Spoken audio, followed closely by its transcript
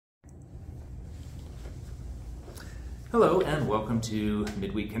Hello and welcome to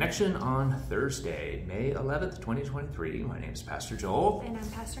Midweek Connection on Thursday, May 11th, 2023. My name is Pastor Joel. And I'm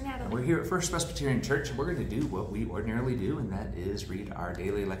Pastor Natalie. And we're here at First Presbyterian Church, and we're going to do what we ordinarily do, and that is read our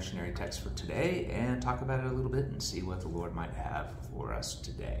daily lectionary text for today and talk about it a little bit and see what the Lord might have for us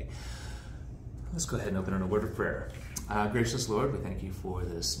today. Let's go ahead and open in a word of prayer. Gracious Lord, we thank you for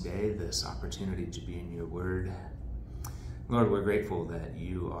this day, this opportunity to be in your word. Lord, we're grateful that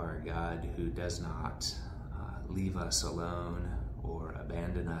you are a God who does not leave us alone or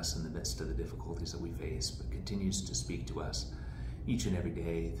abandon us in the midst of the difficulties that we face, but continues to speak to us each and every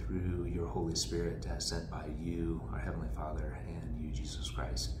day through your Holy Spirit sent by you, our Heavenly Father, and you, Jesus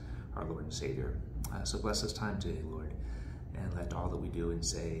Christ, our Lord and Savior. So bless this time today, Lord, and let all that we do and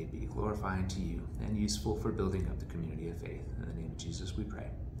say be glorifying to you and useful for building up the community of faith. In the name of Jesus we pray.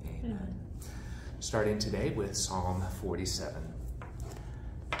 Amen. Starting today with Psalm 47.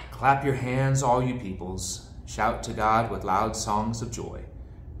 Clap your hands, all you peoples. Shout to God with loud songs of joy.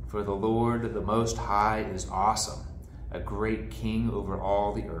 For the Lord, the Most High, is awesome, a great king over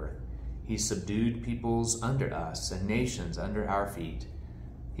all the earth. He subdued peoples under us and nations under our feet.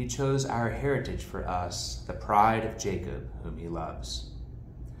 He chose our heritage for us, the pride of Jacob, whom he loves.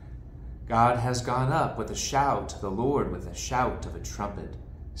 God has gone up with a shout, the Lord with a shout of a trumpet.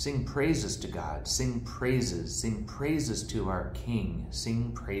 Sing praises to God, sing praises to our King,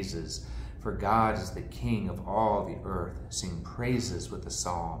 sing praises. For God is the King of all the earth. Sing praises with a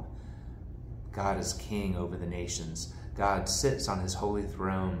psalm. God is King over the nations. God sits on his holy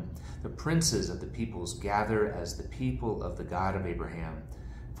throne. The princes of the peoples gather as the people of the God of Abraham.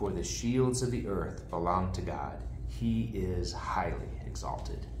 For the shields of the earth belong to God. He is highly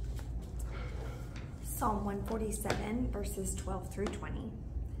exalted. Psalm 147, verses 12 through 20.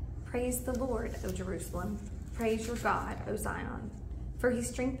 Praise the Lord, O Jerusalem. Praise your God, O Zion. For he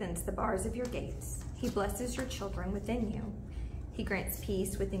strengthens the bars of your gates. He blesses your children within you. He grants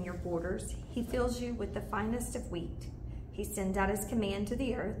peace within your borders. He fills you with the finest of wheat. He sends out his command to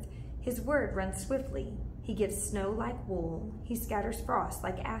the earth. His word runs swiftly. He gives snow like wool. He scatters frost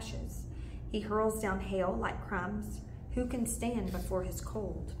like ashes. He hurls down hail like crumbs. Who can stand before his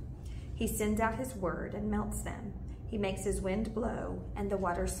cold? He sends out his word and melts them. He makes his wind blow and the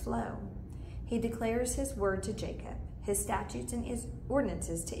waters flow. He declares his word to Jacob, his statutes and his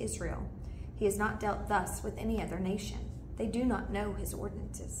ordinances to Israel. He has not dealt thus with any other nation. They do not know his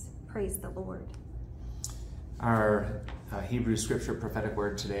ordinances. Praise the Lord. Our Hebrew scripture prophetic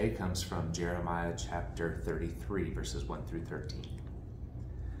word today comes from Jeremiah chapter 33, verses 1 through 13.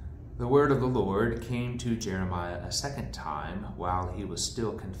 The word of the Lord came to Jeremiah a second time while he was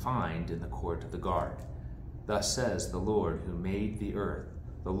still confined in the court of the guard. Thus says the Lord who made the earth,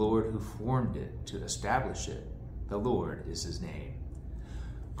 the Lord who formed it to establish it. The Lord is his name.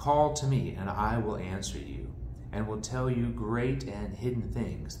 Call to me, and I will answer you, and will tell you great and hidden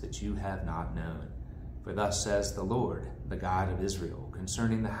things that you have not known. For thus says the Lord, the God of Israel,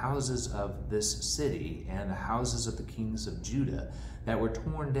 concerning the houses of this city and the houses of the kings of Judah that were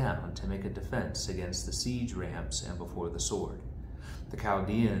torn down to make a defense against the siege ramps and before the sword. The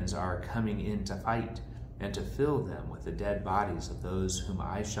Chaldeans are coming in to fight, and to fill them with the dead bodies of those whom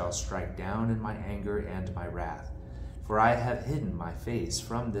I shall strike down in my anger and my wrath. For I have hidden my face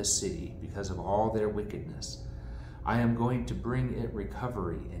from this city because of all their wickedness. I am going to bring it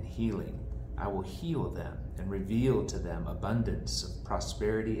recovery and healing. I will heal them and reveal to them abundance of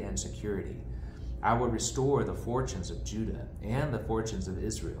prosperity and security. I will restore the fortunes of Judah and the fortunes of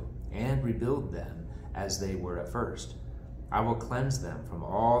Israel and rebuild them as they were at first. I will cleanse them from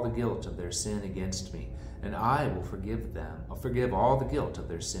all the guilt of their sin against me, and I will forgive all the guilt of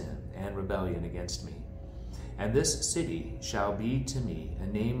their sin and rebellion against me. And this city shall be to me a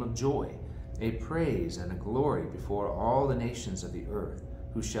name of joy, a praise and a glory before all the nations of the earth,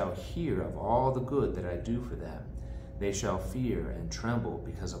 who shall hear of all the good that I do for them. They shall fear and tremble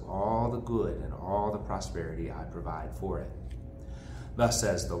because of all the good and all the prosperity I provide for it. Thus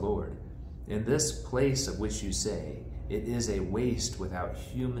says the Lord, in this place of which you say, it is a waste without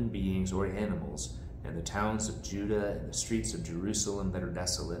human beings or animals, and the towns of Judah and the streets of Jerusalem that are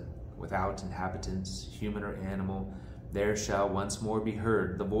desolate, without inhabitants, human or animal, there shall once more be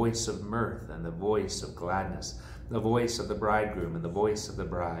heard the voice of mirth and the voice of gladness, the voice of the bridegroom and the voice of the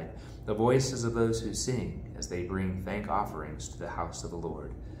bride, the voices of those who sing as they bring thank offerings to the house of the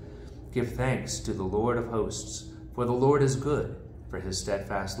Lord. Give thanks to the Lord of hosts, for the Lord is good, for his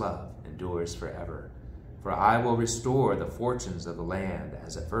steadfast love endures forever. For I will restore the fortunes of the land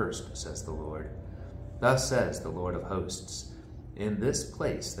as at first, says the Lord. Thus says the Lord of hosts, in this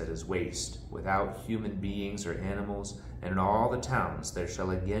place that is waste, without human beings or animals, and in all the towns there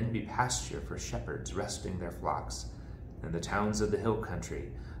shall again be pasture for shepherds resting their flocks. and the towns of the hill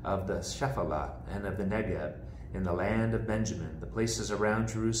country, of the Shephelah and of the Negeb, in the land of Benjamin, the places around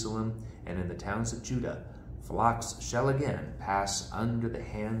Jerusalem, and in the towns of Judah, flocks shall again pass under the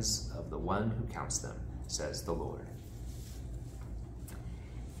hands of the one who counts them, says the Lord.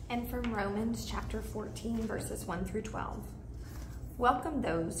 And from Romans chapter 14, verses 1 through 12. Welcome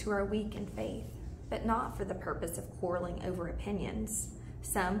those who are weak in faith, but not for the purpose of quarreling over opinions.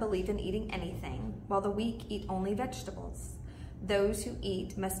 Some believe in eating anything, while the weak eat only vegetables. Those who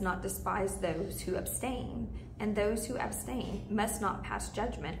eat must not despise those who abstain, and those who abstain must not pass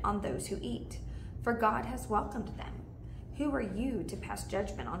judgment on those who eat, for God has welcomed them. Who are you to pass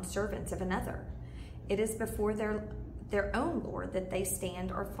judgment on servants of another? It is before their own Lord that they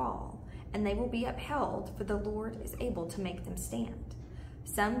stand or fall, and they will be upheld, for the Lord is able to make them stand.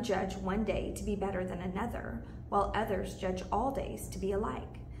 Some judge one day to be better than another, while others judge all days to be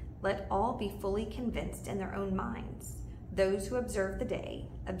alike. Let all be fully convinced in their own minds. Those who observe the day,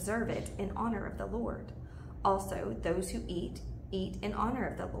 observe it in honor of the Lord. Also, those who eat, eat in honor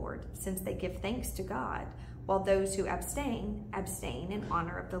of the Lord, since they give thanks to God, while those who abstain, abstain in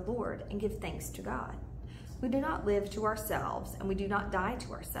honor of the Lord and give thanks to God. We do not live to ourselves, and we do not die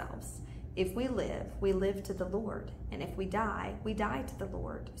to ourselves. If we live to the Lord, and if we die to the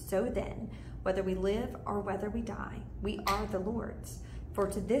Lord. So then, whether we live or whether we die, we are the Lord's. For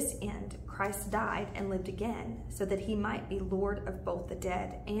to this end Christ died and lived again, so that he might be Lord of both the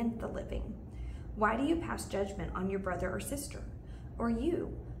dead and the living. Why do you pass judgment on your brother or sister? Or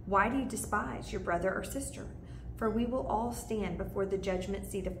you, why do you despise your brother or sister? For we will all stand before the judgment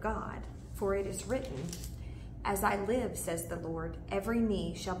seat of God. For it is written, "As I live, says the Lord, every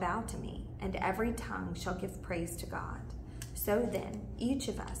knee shall bow to me, and every tongue shall give praise to God." So then, each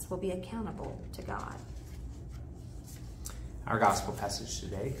of us will be accountable to God. Our gospel passage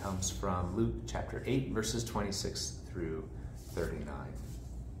today comes from Luke chapter 8, verses 26 through 39.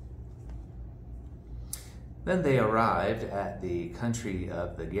 Then they arrived at the country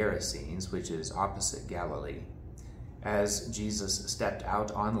of the Gerasenes, which is opposite Galilee. As Jesus stepped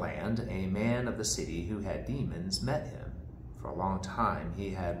out on land, a man of the city who had demons met him. For a long time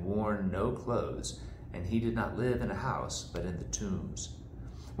he had worn no clothes, and he did not live in a house, but in the tombs.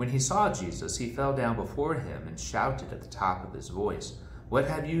 When he saw Jesus, he fell down before him and shouted at the top of his voice, "What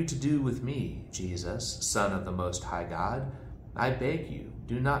have you to do with me, Jesus, Son of the Most High God? I beg you,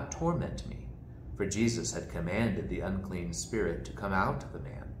 do not torment me." For Jesus had commanded the unclean spirit to come out of the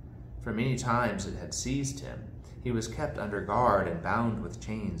man. For many times it had seized him. He was kept under guard and bound with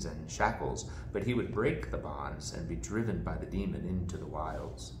chains and shackles, but he would break the bonds and be driven by the demon into the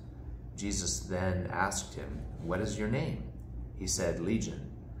wilds. Jesus then asked him, "What is your name?" He said, "Legion,"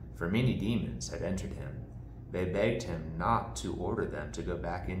 for many demons had entered him. They begged him not to order them to go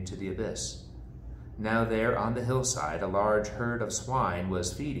back into the abyss. Now there on the hillside a large herd of swine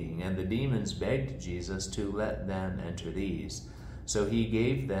was feeding, and the demons begged Jesus to let them enter these. So he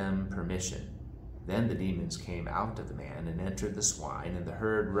gave them permission. Then the demons came out of the man and entered the swine, and the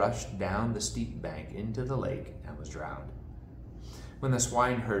herd rushed down the steep bank into the lake and was drowned. When the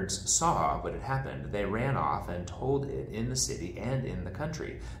swineherds saw what had happened, they ran off and told it in the city and in the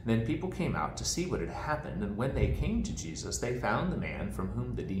country. Then people came out to see what had happened, and when they came to Jesus, they found the man from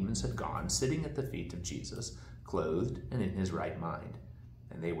whom the demons had gone sitting at the feet of Jesus, clothed and in his right mind.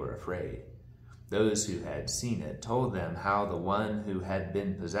 And they were afraid. Those who had seen it told them how the one who had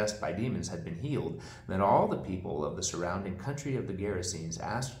been possessed by demons had been healed. Then all the people of the surrounding country of the Gerasenes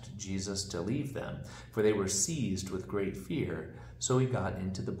asked Jesus to leave them, for they were seized with great fear. So he got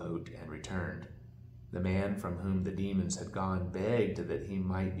into the boat and returned. The man from whom the demons had gone begged that he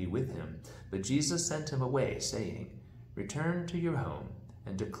might be with him, but Jesus sent him away, saying, "Return to your home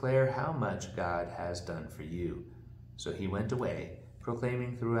and declare how much God has done for you." So he went away,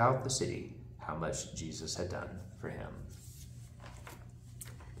 proclaiming throughout the city how much Jesus had done for him.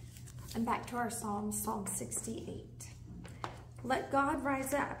 And back to our Psalm 68. Let God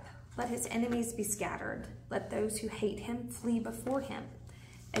rise up. Let his enemies be scattered. Let those who hate him flee before him.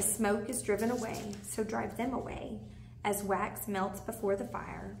 As smoke is driven away, so drive them away. As wax melts before the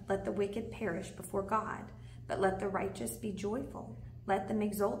fire, let the wicked perish before God. But let the righteous be joyful. Let them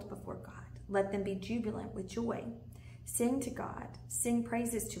exult before God. Let them be jubilant with joy. Sing to God. Sing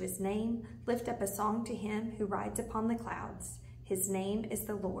praises to his name. Lift up a song to him who rides upon the clouds. His name is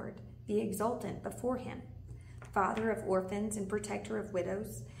the Lord. Be exultant before him. Father of orphans and protector of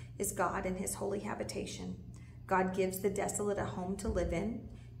widows is God in his holy habitation. God gives the desolate a home to live in.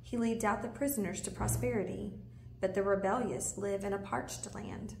 He leads out the prisoners to prosperity, but the rebellious live in a parched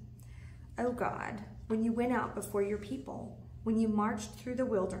land. O God, when you went out before your people, when you marched through the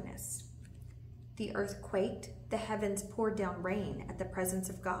wilderness, The earth quaked, the heavens poured down rain at the presence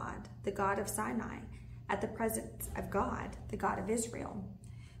of God, the God of Sinai, at the presence of God, the God of Israel.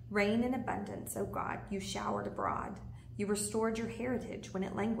 Rain in abundance, O God, you showered abroad. You restored your heritage when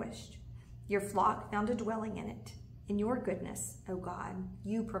it languished. Your flock found a dwelling in it. In your goodness, O God,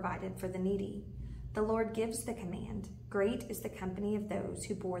 you provided for the needy. The Lord gives the command. Great is the company of those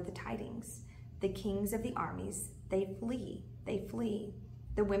who bore the tidings. The kings of the armies, they flee, they flee.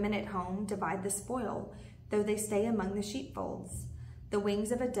 The women at home divide the spoil, though they stay among the sheepfolds. The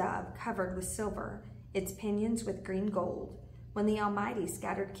wings of a dove covered with silver, its pinions with green gold. When the Almighty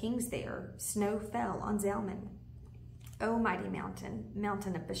scattered kings there, snow fell on Zalman. O mighty mountain,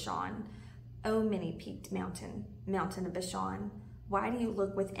 mountain of Bashan, O many-peaked mountain, mountain of Bashan, why do you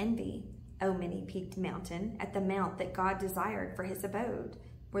look with envy, O many-peaked mountain, at the mount that God desired for his abode,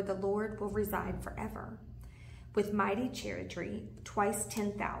 where the Lord will reside forever? With mighty chariotry, twice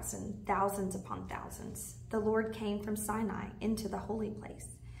 10,000, thousands upon thousands, the Lord came from Sinai into the holy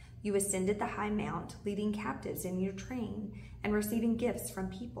place. You ascended the high mount, leading captives in your train and receiving gifts from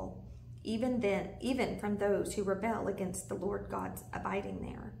people, even from those who rebel against the Lord God's abiding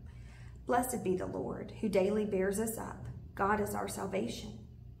there. Blessed be the Lord, who daily bears us up. God is our salvation.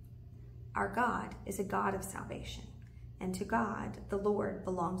 Our God is a God of salvation, and to God, the Lord,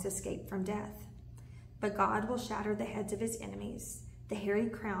 belongs escape from death. But God will shatter the heads of his enemies, the hairy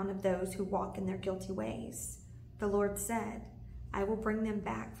crown of those who walk in their guilty ways. The Lord said, I will bring them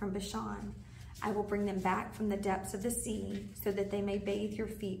back from Bashan. I will bring them back from the depths of the sea, so that they may bathe your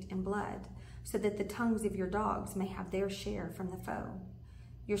feet in blood, so that the tongues of your dogs may have their share from the foe.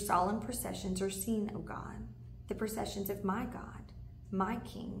 Your solemn processions are seen, O God, the processions of my God, my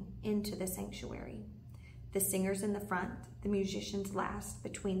King, into the sanctuary. The singers in the front, the musicians last,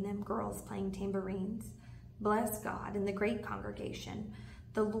 between them girls playing tambourines. Bless God in the great congregation,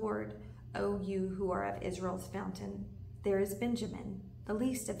 the Lord, O you who are of Israel's fountain. There is Benjamin, the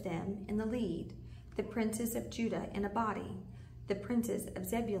least of them, in the lead, the princes of Judah in a body, the princes of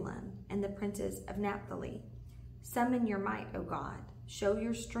Zebulun and the princes of Naphtali. Summon your might, O God. Show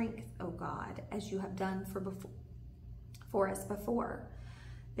your strength, O God, as you have done for us before.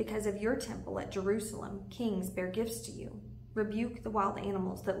 Because of your temple at Jerusalem, kings bear gifts to you. Rebuke the wild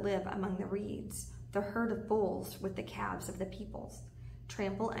animals that live among the reeds, the herd of bulls with the calves of the peoples.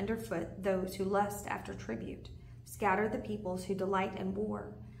 Trample underfoot those who lust after tribute. Scatter the peoples who delight in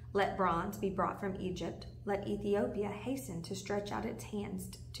war. Let bronze be brought from Egypt. Let Ethiopia hasten to stretch out its hands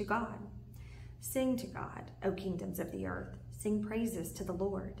to God. Sing to God, O kingdoms of the earth. Sing praises to the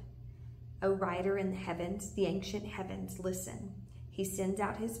Lord. O rider in the heavens, the ancient heavens, listen. He sends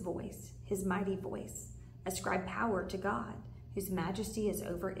out his voice, his mighty voice. Ascribe power to God, whose majesty is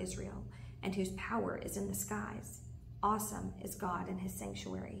over Israel, and whose power is in the skies. Awesome is God in his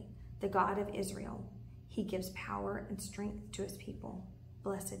sanctuary, the God of Israel. He gives power and strength to his people.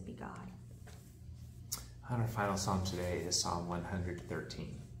 Blessed be God. And our final psalm today is Psalm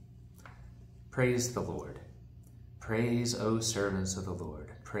 113. Praise the Lord. Praise, O servants of the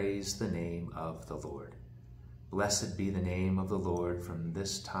Lord. Praise the name of the Lord. Blessed be the name of the Lord from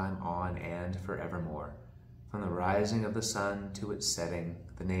this time on and forevermore. From the rising of the sun to its setting,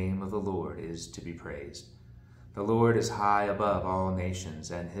 the name of the Lord is to be praised. The Lord is high above all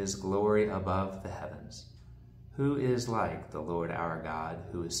nations, and his glory above the heavens. Who is like the Lord our God,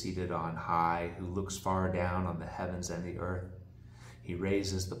 who is seated on high, who looks far down on the heavens and the earth? He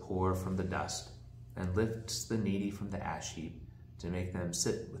raises the poor from the dust, and lifts the needy from the ash heap, to make them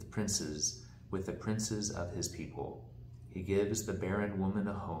sit with the princes of his people. He gives the barren woman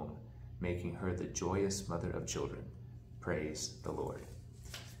a home, making her the joyous mother of children. Praise the Lord.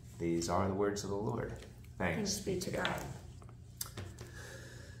 These are the words of the Lord. Thanks be to God.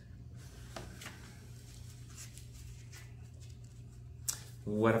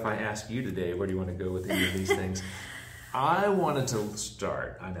 What if I ask you today, where do you want to go with any of these things? I wanted to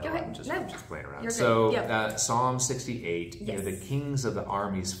start. I know I'm just playing around. So yep. Psalm 68, yes. The kings of the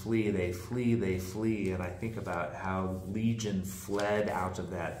armies flee, they flee, they flee. And I think about how Legion fled out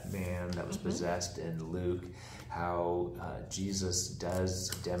of that man that was possessed in Luke, how Jesus does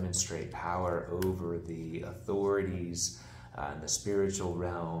demonstrate power over the authorities in the spiritual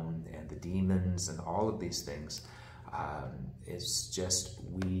realm and the demons and all of these things. It's just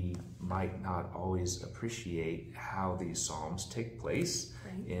we might not always appreciate how these psalms take place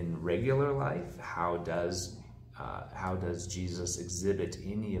in regular life. How does Jesus exhibit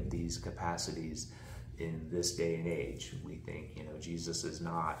any of these capacities in this day and age? We think, Jesus is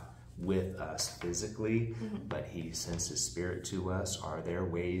not with us physically, but he sends his spirit to us. Are there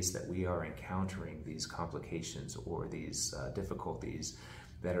ways that we are encountering these complications or these difficulties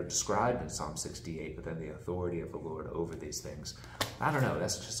that are described in Psalm 68, but then the authority of the Lord over these things. I don't know,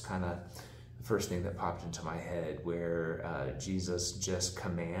 that's just kind of the first thing that popped into my head, where Jesus just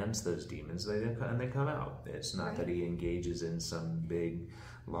commands those demons and they come out. It's not that he engages in some big,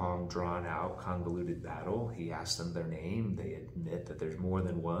 long, drawn-out, convoluted battle. He asks them their name. They admit that there's more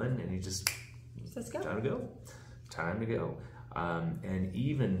than one, and he just says, go. Time to go. Time to go. And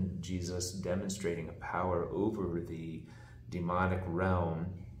even Jesus demonstrating a power over the demonic realm,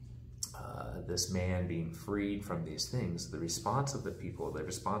 this man being freed from these things, the response of the people, the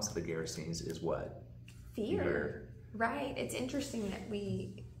response of the Gerasenes is what? Fear. Right. It's interesting that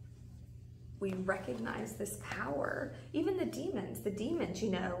we recognize this power. Even the demons,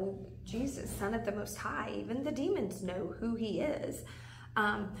 Jesus, Son of the Most High, even the demons know who he is.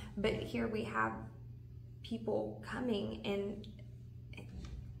 But here we have people coming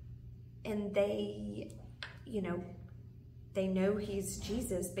and they, they know he's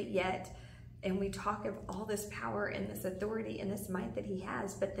Jesus, but yet, and we talk of all this power and this authority and this might that he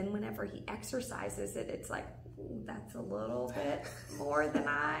has, but then whenever he exercises it, it's like, ooh, that's a little bit more than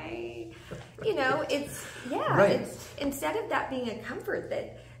it's instead of that being a comfort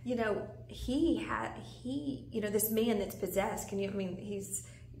that, this man that's possessed, he's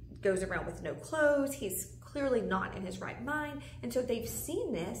goes around with no clothes, he's clearly not in his right mind, and so they've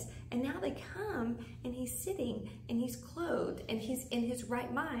seen this, and now they come and he's sitting and he's clothed and he's in his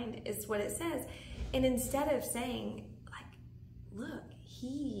right mind, is what it says. And instead of saying, like, look,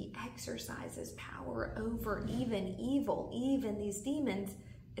 he exercises power over even evil, even these demons,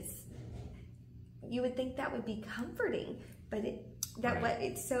 you would think that would be comforting, but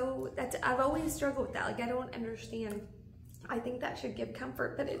I've always struggled with that. Like, I don't understand. I think that should give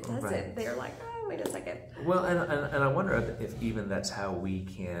comfort, but it doesn't. Right. They're like, oh, wait a second. Well, and I wonder if even that's how we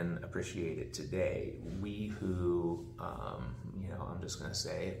can appreciate it today. We who, I'm just going to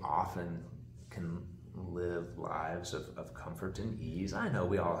say, often can live lives of comfort and ease. I know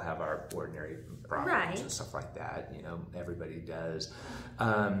we all have our ordinary problems and stuff like that. Everybody does.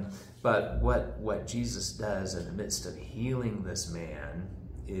 But what Jesus does in the midst of healing this man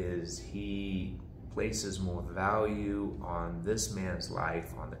is he places more value on this man's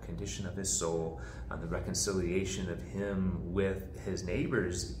life, on the condition of his soul, on the reconciliation of him with his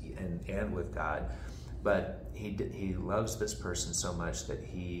neighbors and with God. But he loves this person so much that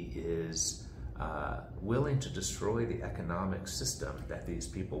he is willing to destroy the economic system that these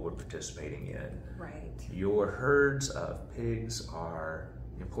people were participating in. Right. Your herds of pigs are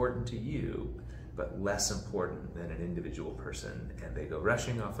important to you, but less important than an individual person, and they go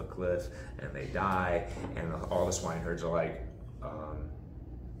rushing off a cliff and they die, and all the swineherds are like,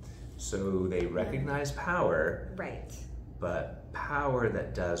 so they recognize power, right? But power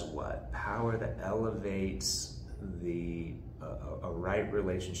that does what? Power that elevates a right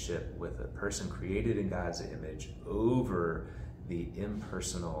relationship with a person created in God's image over the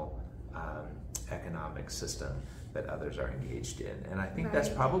impersonal economic system that others are engaged in. And I think that's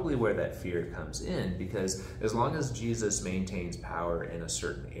probably where that fear comes in, because as long as Jesus maintains power in a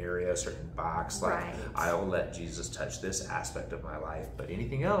certain area, a certain box, like I'll let Jesus touch this aspect of my life, but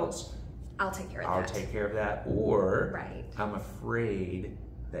anything else, I'll take care of I'll take care of that, or I'm afraid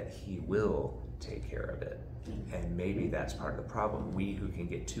that he will take care of it. And maybe that's part of the problem. We who can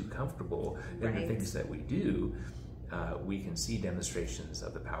get too comfortable in the things that we do, we can see demonstrations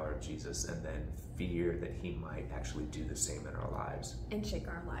of the power of Jesus and then fear that he might actually do the same in our lives. And shake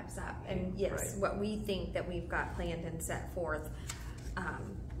our lives up. And yes, what we think that we've got planned and set forth,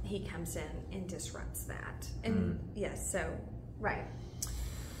 he comes in and disrupts that. And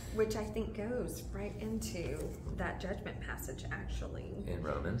which I think goes right into that judgment passage, actually. In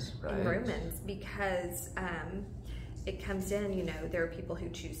Romans, In Romans, because it comes in, there are people who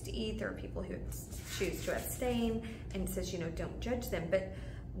choose to eat, there are people who choose to abstain, and it says, don't judge them. But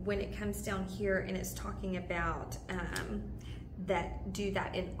when it comes down here and it's talking about that do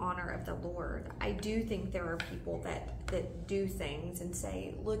that in honor of the Lord, I do think there are people that do things and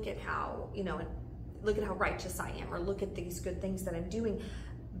say, look at how, look at how righteous I am, or look at these good things that I'm doing.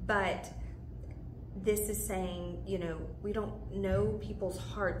 But this is saying, we don't know people's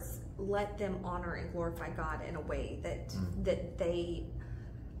hearts. Let them honor and glorify God in a way that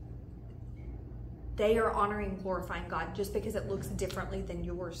they are honoring and glorifying God. Just because it looks differently than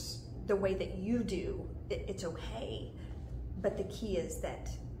yours, the way that you do, it's okay. But the key is that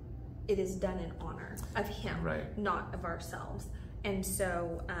it is done in honor of him, not of ourselves. And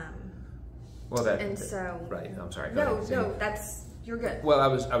so, I'm sorry. No, you're good. Well, I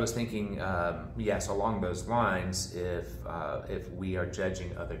was thinking, yes, along those lines, if we are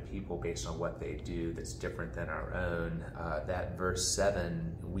judging other people based on what they do that's different than our own, that verse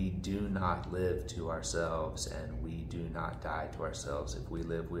 7, we do not live to ourselves, and we do not die to ourselves. If we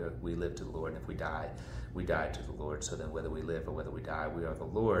live, we live to the Lord, and if we die to the Lord. So then whether we live or whether we die, we are the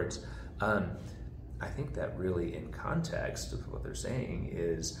Lord's. I think that really, in context of what they're saying,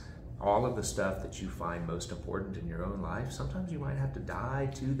 is all of the stuff that you find most important in your own life, sometimes you might have to die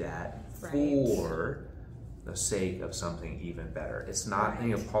to that for the sake of something even better. It's not,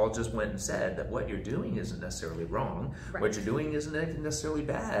 Paul just went and said that what you're doing isn't necessarily wrong. What you're doing isn't necessarily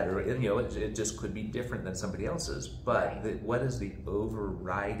bad, or it just could be different than somebody else's. But what is the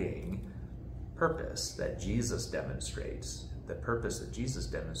overriding purpose that Jesus demonstrates? The purpose that Jesus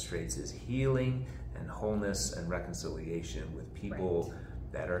demonstrates is healing and wholeness and reconciliation with people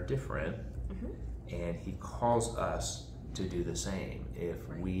that are different, and he calls us to do the same. If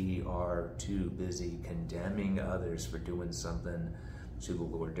we are too busy condemning others for doing something to the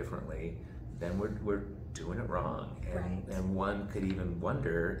Lord differently, then we're doing it wrong. And one could even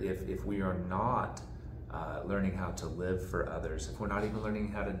wonder if we are not learning how to live for others, if we're not even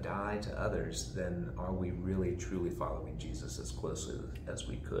learning how to die to others, then are we really truly following Jesus as closely as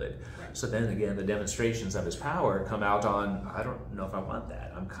we could? So then again, the demonstrations of his power come out on, I don't know if I want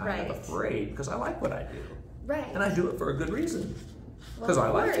that. I'm kind of afraid because I like what I do. And I do it for a good reason. Because I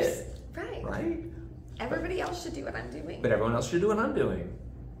like it. Right? Everybody else should do what I'm doing. But everyone else should do what I'm doing.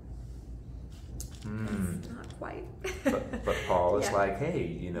 Not quite. but Paul is like,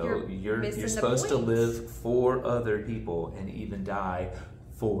 hey, you're supposed to live for other people and even die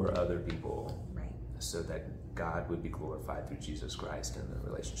for other people, so that God would be glorified through Jesus Christ and the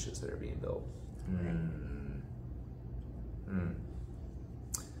relationships that are being built.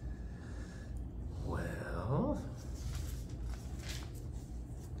 Well,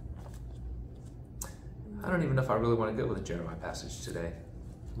 I don't even know if I really want to go with the Jeremiah passage today.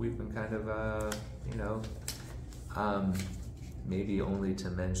 We've been kind of, maybe only to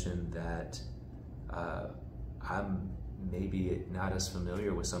mention that I'm maybe not as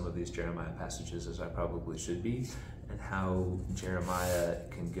familiar with some of these Jeremiah passages as I probably should be, and how Jeremiah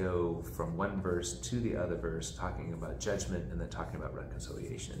can go from one verse to the other verse talking about judgment and then talking about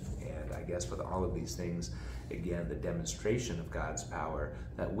reconciliation. And I guess with all of these things, again, the demonstration of God's power,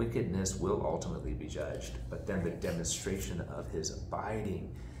 that wickedness will ultimately be judged, but then the demonstration of his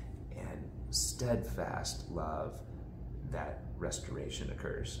abiding and steadfast love, that restoration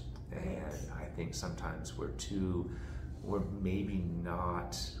occurs. And I think sometimes we're maybe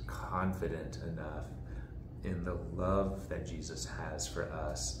not confident enough in the love that Jesus has for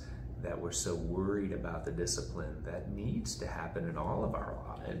us, that we're so worried about the discipline that needs to happen in all of our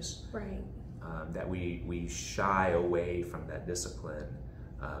lives, that we shy away from that discipline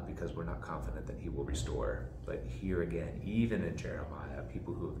because we're not confident that he will restore. But here again, even in Jeremiah,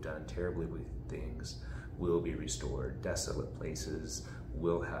 people who have done terribly wicked things will be restored. Desolate places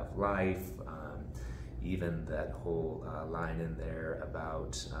will have life. Even that whole line in there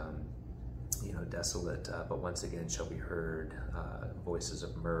about desolate, but once again shall be heard voices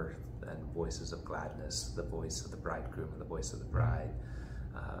of mirth and voices of gladness, the voice of the bridegroom and the voice of the bride,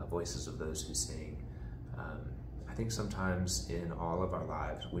 voices of those who sing. I think sometimes in all of our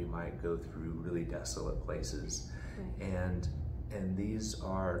lives we might go through really desolate places, and these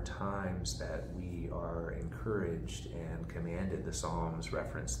are times that we are encouraged and commanded. The Psalms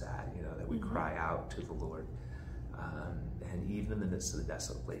reference that, that we cry out to the Lord. And even in the midst of the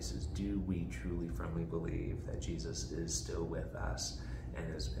desolate places, do we truly firmly believe that Jesus is still with us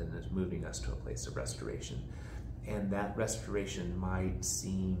and is moving us to a place of restoration? And that restoration might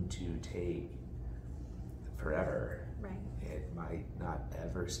seem to take forever. It might not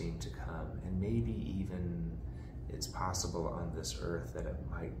ever seem to come. And maybe even it's possible on this earth that it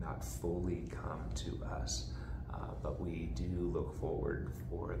might not fully come to us. But we do look forward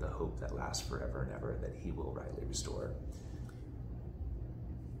for the hope that lasts forever and ever, that he will rightly restore.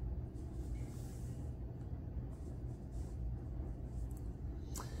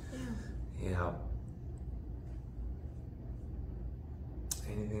 Yeah.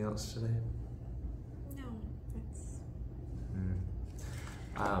 Anything else today? No, it's...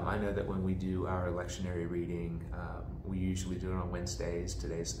 I know that when we do our lectionary reading, we usually do it on Wednesdays.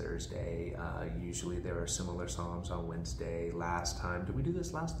 Today's Thursday. Usually there are similar psalms on Wednesday. Last time, did we do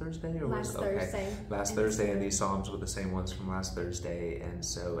this last Thursday? Or last Thursday. Last Thursday, and these psalms were the same ones from last Thursday. And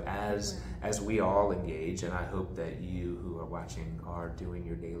so as we all engage, and I hope that you who are watching are doing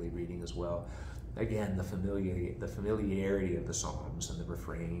your daily reading as well, again, the familiarity of the Psalms and the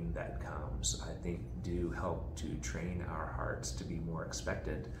refrain that comes, I think, do help to train our hearts to be more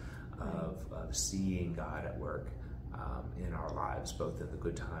expectant of seeing God at work in our lives, both in the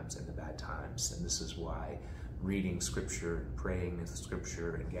good times and the bad times. And this is why reading Scripture, praying in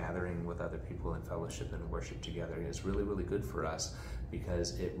Scripture, and gathering with other people in fellowship and worship together is really, really good for us,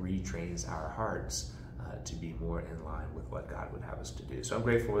 because it retrains our hearts to be more in line with what God would have us to do. So I'm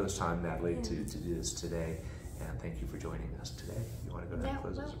grateful for this time, Natalie, to do this today. And thank you for joining us today. You want to go ahead and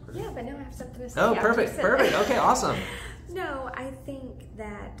close us in prayer? Yeah, but now I have something to say. Oh, perfect. Okay, awesome. No, I think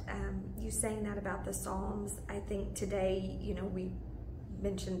that you saying that about the Psalms, I think today, we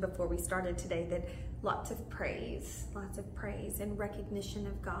mentioned before we started today that lots of praise and recognition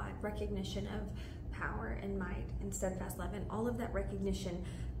of God, recognition of power and might and steadfast love and all of that recognition.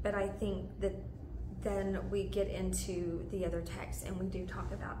 But I think that then we get into the other text and we do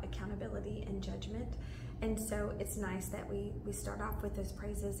talk about accountability and judgment. And so it's nice that we start off with those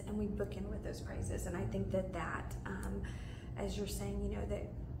praises and we bookend with those praises. And I think that as you're saying, that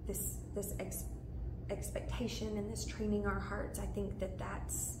this expectation and this training our hearts, I think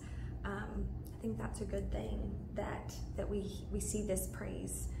that's a good thing, that we see this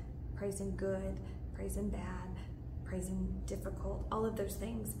praising good, praising bad, praising difficult, all of those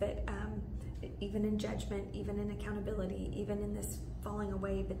things. But even in judgment, even in accountability, even in this falling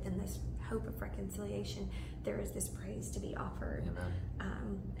away, but then this hope of reconciliation, there is this praise to be offered.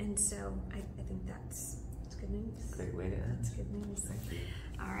 And so I think that's good news. Great way to end. That's good news. Thank you.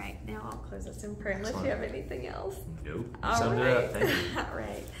 All right, now I'll close us in prayer unless you have anything else. Nope. All right. Thank you. All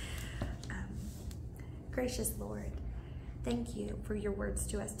right. Gracious Lord, thank you for your words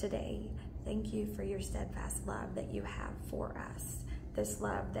to us today. Thank you for your steadfast love that you have for us. This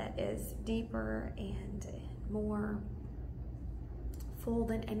love that is deeper and more full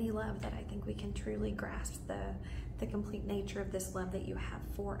than any love that I think we can truly grasp the complete nature of this love that you have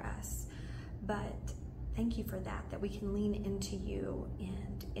for us. But thank you for that we can lean into you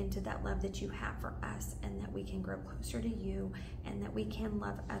and into that love that you have for us, and that we can grow closer to you, and that we can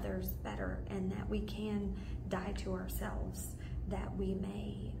love others better, and that we can die to ourselves, that we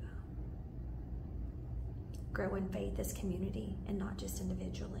may grow in faith as community and not just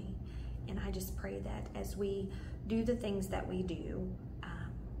individually. And I just pray that as we do the things that we do,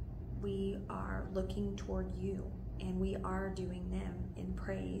 we are looking toward you, and we are doing them in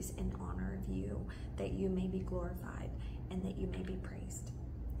praise and honor of you, that you may be glorified and that you may be praised.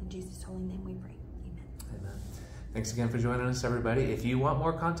 In Jesus' holy name we pray. Amen. Amen. Thanks again for joining us, everybody. If you want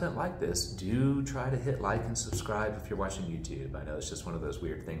more content like this, do try to hit like and subscribe if you're watching YouTube. I know it's just one of those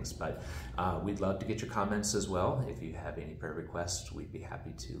weird things, but we'd love to get your comments as well. If you have any prayer requests, we'd be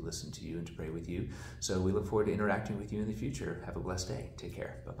happy to listen to you and to pray with you. So we look forward to interacting with you in the future. Have a blessed day. Take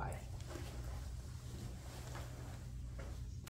care. Bye-bye.